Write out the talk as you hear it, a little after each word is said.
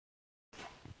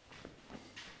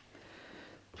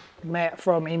Matt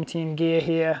from MTNGear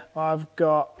here. I've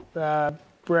got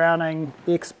Browning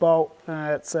X-Bolt.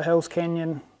 It's a Hills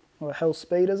Canyon, or Hills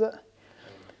Speed is it?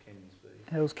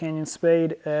 Hills Canyon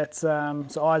Speed. It's so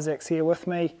Isaac's here with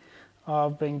me.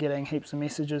 I've been getting heaps of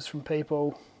messages from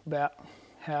people about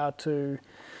how to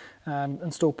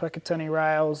install Picatinny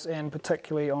rails, and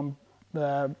particularly on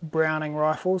the Browning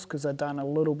rifles, because they're done a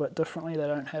little bit differently. They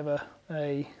don't have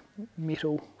a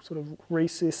metal sort of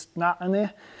recessed nut in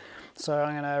there. So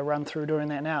I'm going to run through doing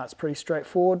that now. It's pretty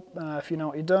straightforward if you know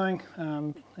what you're doing,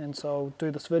 and so I'll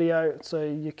do this video so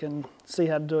you can see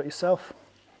how to do it yourself.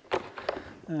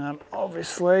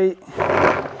 Obviously,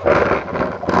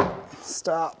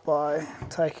 start by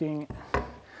taking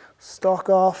stock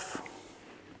off.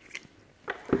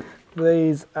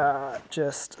 These are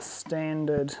just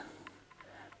standard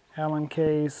Allen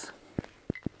keys,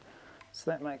 so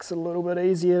that makes it a little bit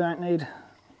easier. Don't need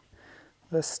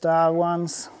the star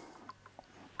ones.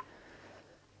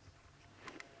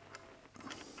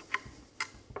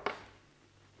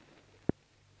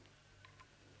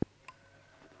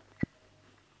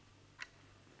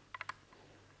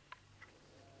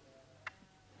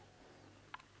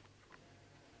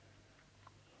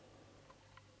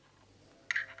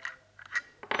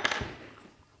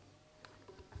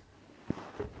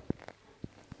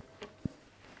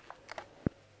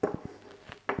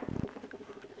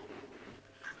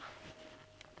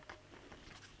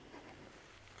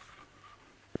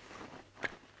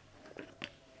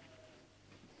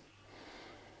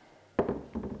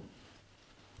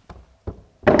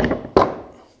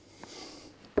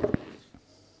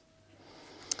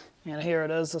 And here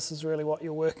it is. This is really what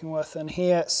you're working with in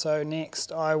here. So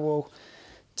next I will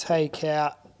take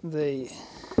out the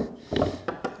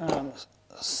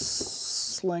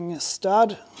sling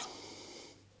stud.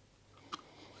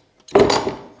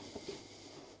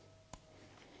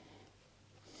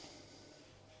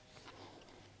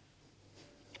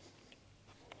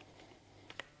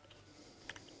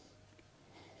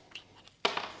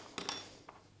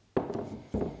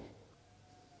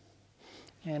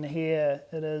 And here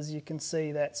it is, you can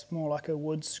see that's more like a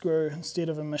wood screw instead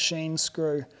of a machine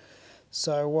screw.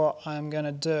 So what I'm going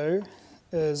to do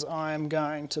is I'm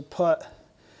going to put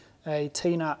a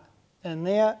T-nut in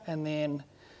there, and then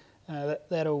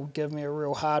that'll give me a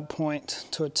real hard point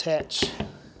to attach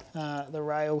the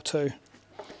rail to.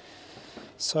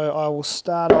 So I will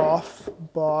start off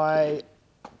by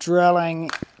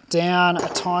drilling down a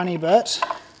tiny bit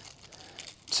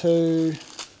to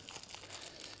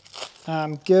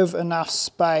give enough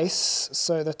space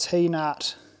so the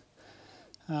T-nut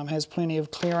has plenty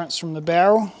of clearance from the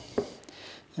barrel,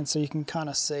 and so you can kind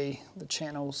of see the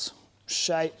channels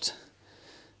shaped,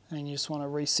 and you just want to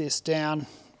recess down.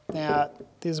 Now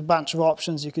there's a bunch of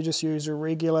options. You could just use a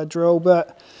regular drill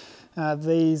bit.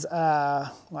 These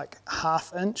are like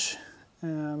 1/2 inch.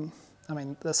 I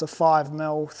mean, there's a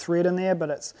 5mm thread in there, but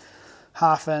it's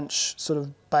 1/2 inch sort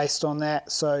of based on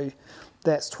that, so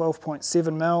that's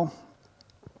 12.7mm.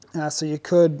 So you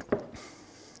could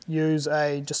use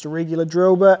just a regular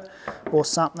drill bit, or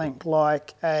something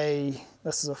like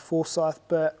this is a Forsyth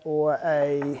bit, or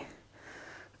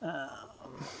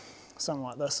something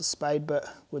like this, a spade bit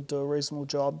would do a reasonable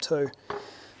job too.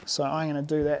 So I'm going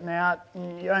to do that now.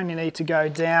 You only need to go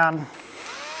down,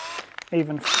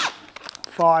 even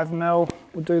 5mm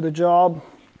will do the job.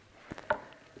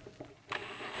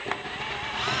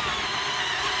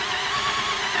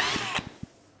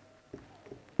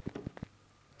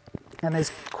 And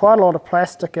there's quite a lot of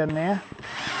plastic in there,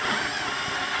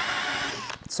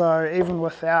 so even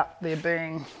without there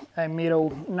being a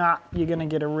metal nut, you're going to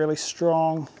get a really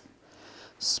strong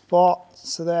spot.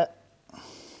 So that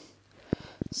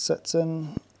sits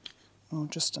in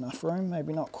just enough room,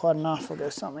 maybe not quite enough. I'll go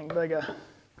something bigger.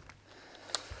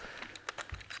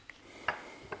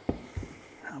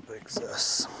 How big's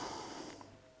this?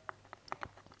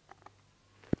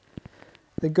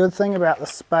 The good thing about the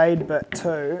spade bit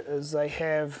too is they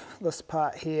have this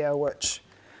part here which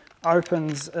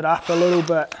opens it up a little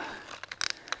bit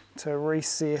to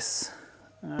recess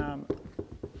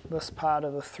this part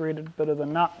of the threaded bit of the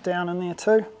nut down in there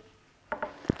too.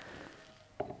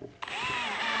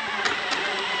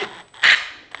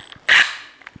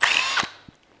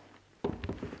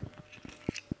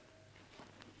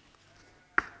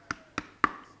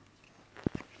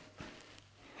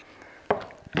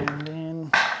 And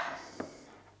then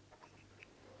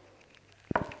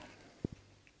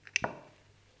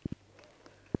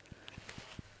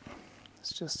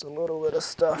there's just a little bit of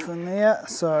stuff in there.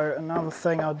 So another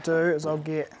thing I'll do is I'll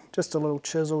get just a little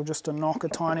chisel just to knock a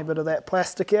tiny bit of that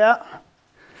plastic out.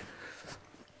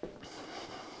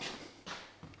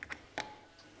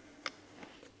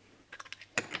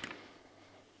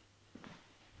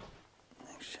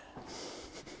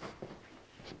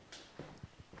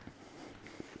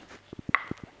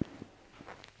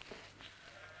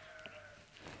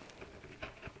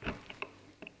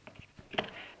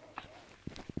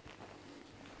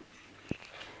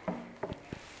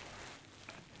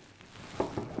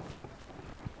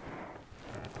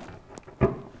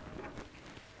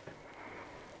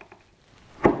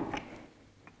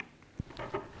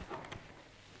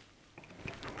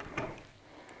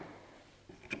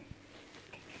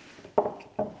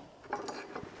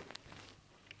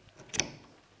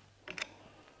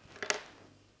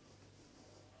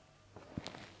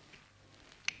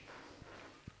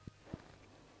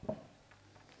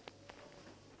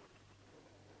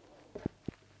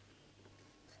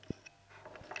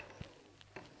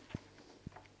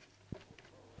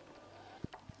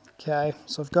 Okay,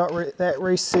 so I've got that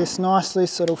recessed nicely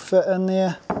so it'll fit in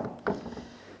there.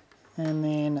 And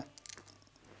then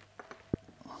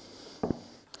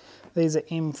these are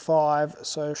M5,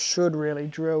 so should really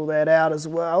drill that out as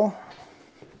well.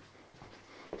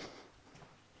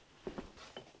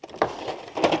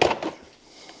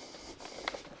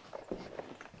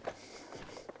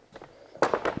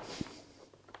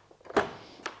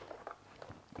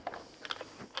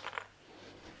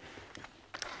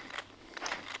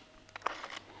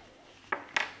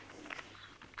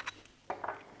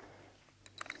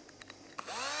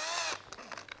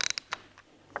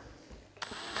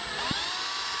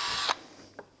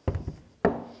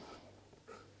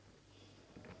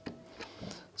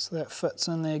 So that fits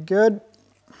in there good.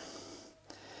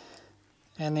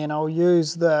 And then I'll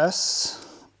use this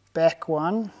back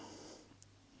one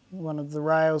of the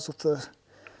rails with the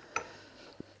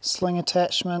sling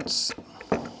attachments.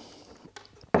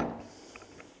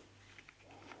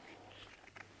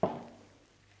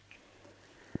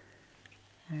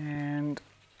 And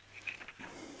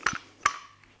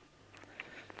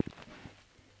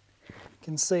you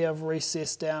can see I've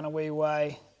recessed down a wee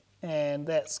way, and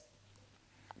that's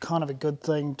kind of a good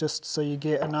thing, just so you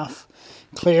get enough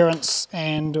clearance,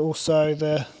 and also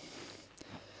the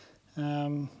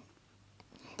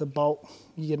bolt,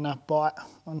 you get enough bite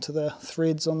onto the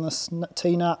threads on this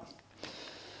T-nut.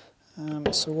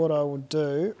 So what I will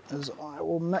do is I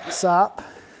will mix up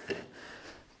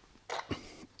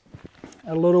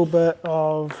a little bit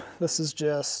of, this is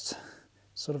just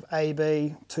sort of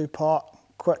AB 2-pot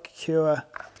quick cure,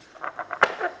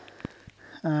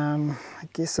 I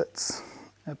guess it's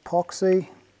epoxy.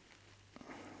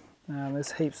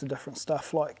 There's heaps of different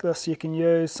stuff like this you can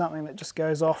use, something that just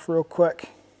goes off real quick.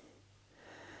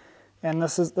 And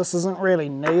this isn't really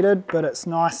needed, but it's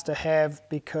nice to have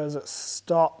because it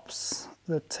stops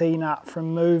the T-nut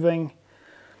from moving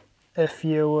if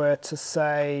you were to,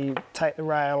 say, take the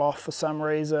rail off for some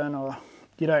reason, or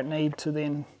you don't need to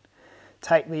then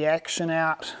take the action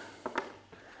out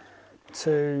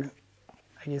to,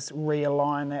 I guess,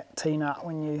 realign that T-nut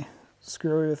when you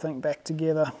screw everything back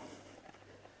together.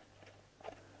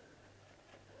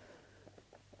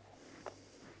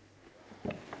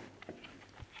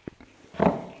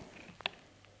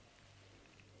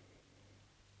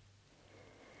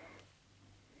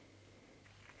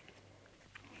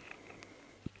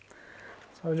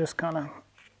 So I just kind of,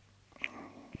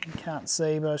 you can't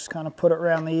see, but I just kind of put it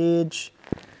around the edge.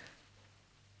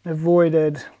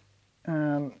 Avoided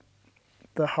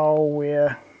the hole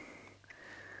where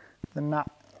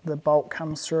the bolt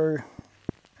comes through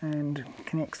and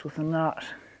connects with the nut.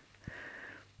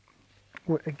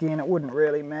 Again, it wouldn't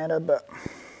really matter, but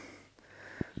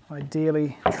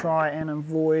ideally try and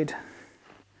avoid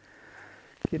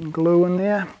getting glue in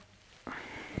there.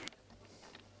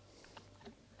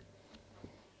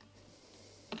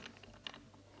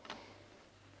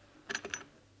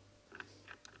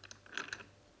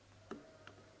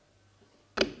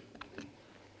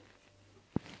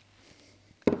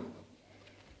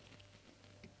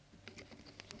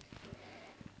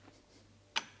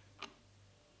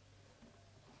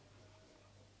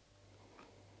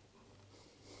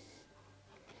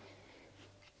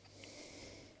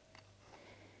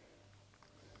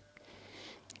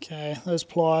 Okay, those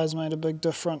pliers made a big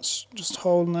difference, just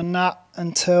holding the nut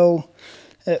until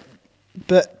it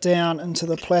bit down into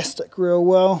the plastic real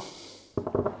well.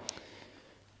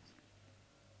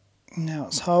 Now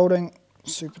it's holding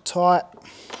super tight,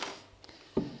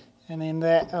 and then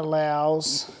that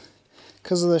allows,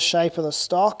 because of the shape of the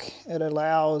stock, it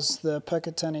allows the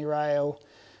Picatinny rail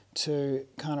to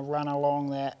kind of run along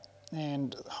that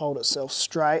and hold itself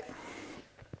straight.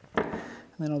 And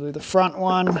then I'll do the front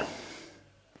one.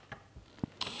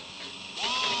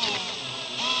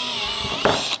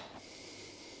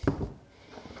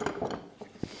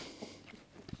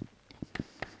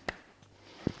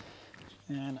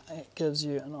 And it gives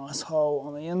you a nice hole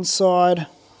on the inside.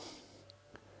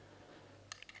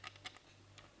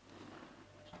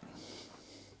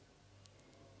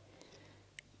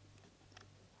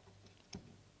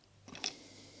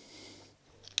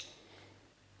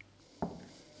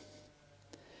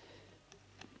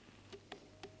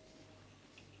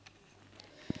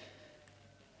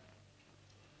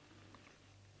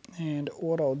 And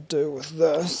what I'll do with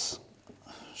this,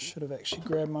 should have actually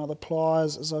grabbed my other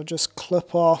pliers, is I'll just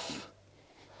clip off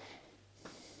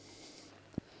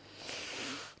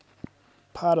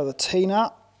part of the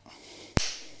T-nut.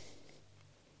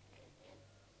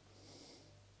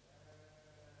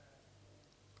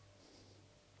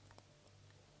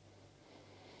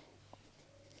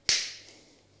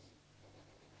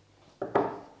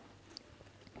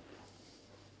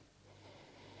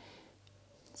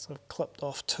 So I've clipped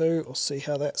off 2, we'll see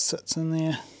how that sits in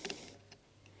there.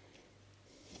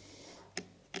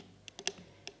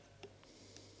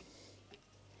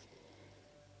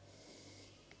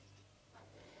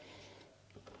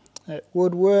 It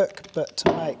would work, but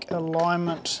to make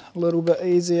alignment a little bit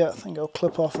easier, I think I'll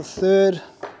clip off a 1/3.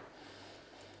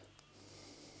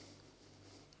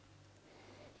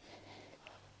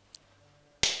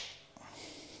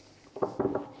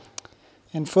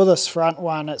 And for this front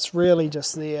one, it's really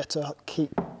just there to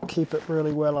keep it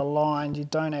really well aligned. You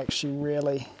don't actually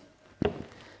really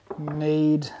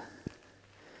need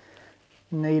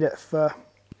it for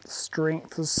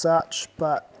strength as such,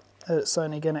 but it's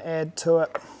only going to add to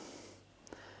it.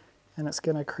 And it's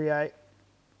going to create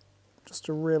just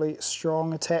a really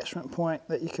strong attachment point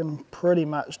that you can pretty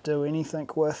much do anything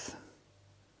with.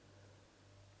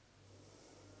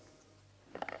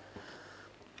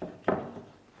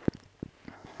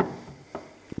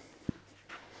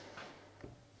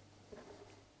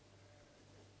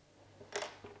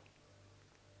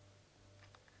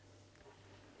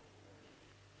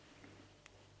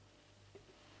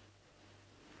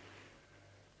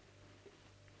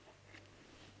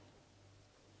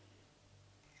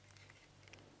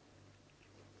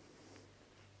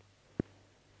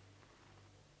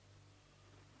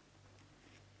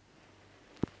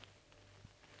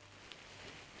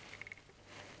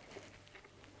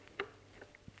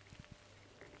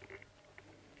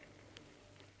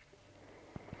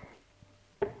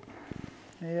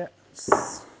 Yeah,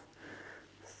 it's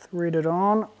threaded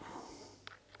on.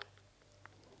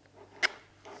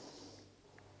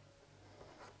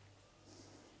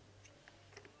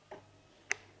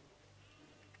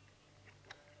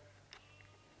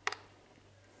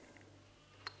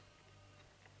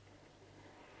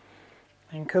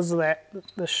 And because of that,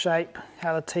 the shape,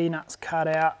 how the T-nut's cut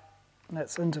out,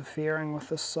 that's interfering with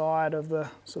the side of the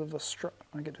sort of the strip.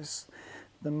 I get this,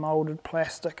 the molded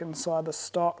plastic inside the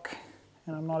stock,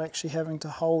 and I'm not actually having to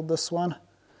hold this one.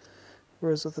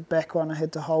 Whereas with the back one, I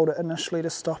had to hold it initially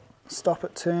to stop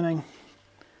it turning.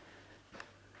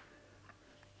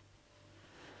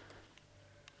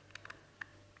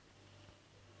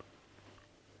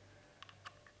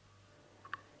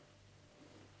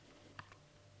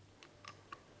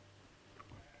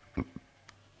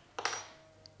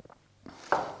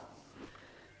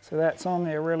 So that's on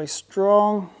there really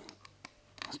strong.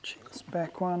 Let's check this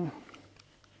back one.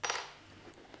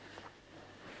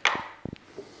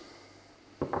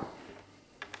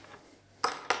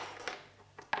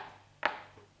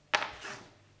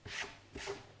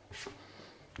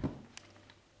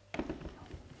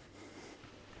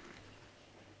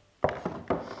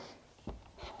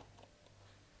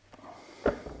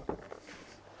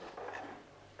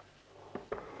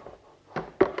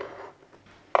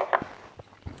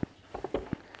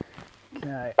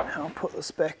 Okay, I'll put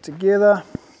this back together.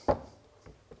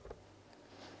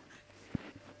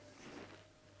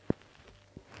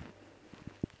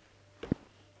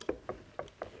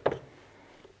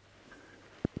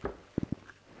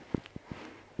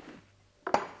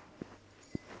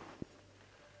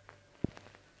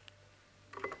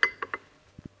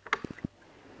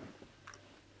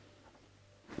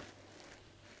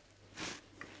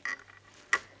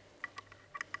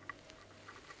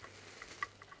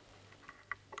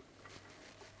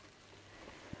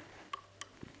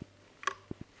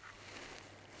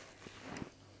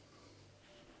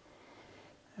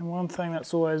 And one thing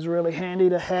that's always really handy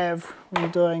to have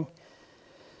when doing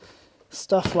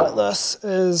stuff like this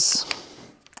is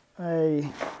a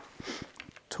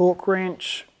torque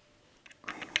wrench.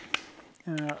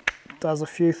 It does a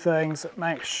few things. It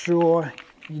makes sure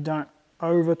you don't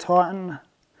over tighten,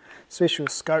 especially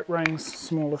with scope rings,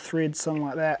 smaller threads, something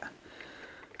like that.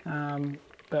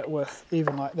 But with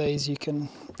even like these, you can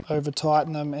over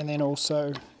tighten them, and then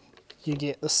also you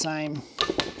get the same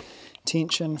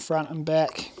tension front and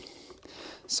back.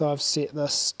 So I've set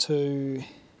this to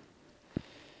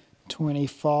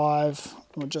 25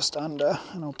 or just under,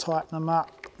 and I'll tighten them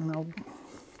up, and I'll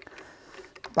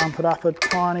bump it up a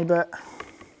tiny bit.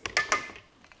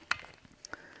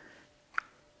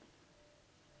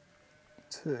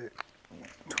 To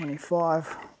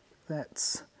 25,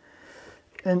 that's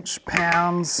inch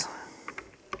pounds.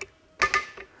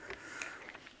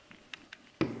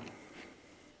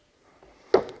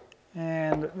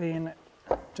 And then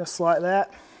just like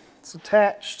that, it's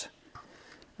attached,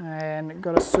 and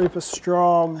got a super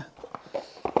strong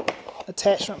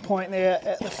attachment point there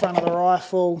at the front of the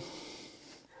rifle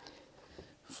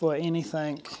for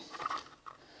anything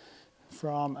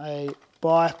from a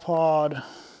bipod,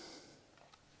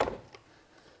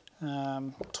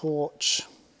 torch,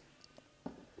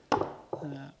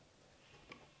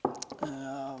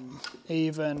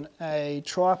 even a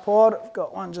tripod. I've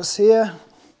got one just here.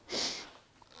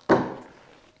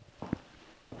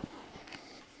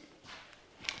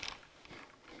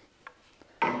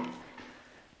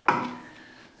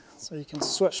 So you can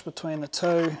switch between the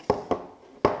two.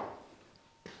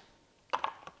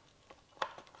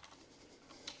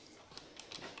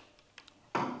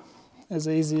 As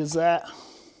easy as that.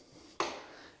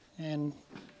 And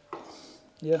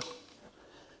yeah,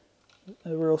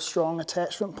 a real strong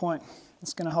attachment point.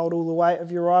 It's going to hold all the weight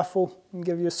of your rifle and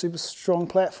give you a super strong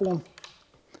platform.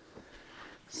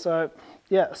 So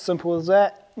yeah, simple as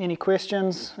that. Any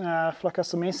questions, flick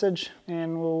us a message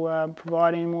and we'll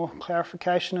provide any more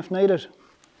clarification if needed.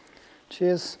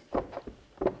 Cheers.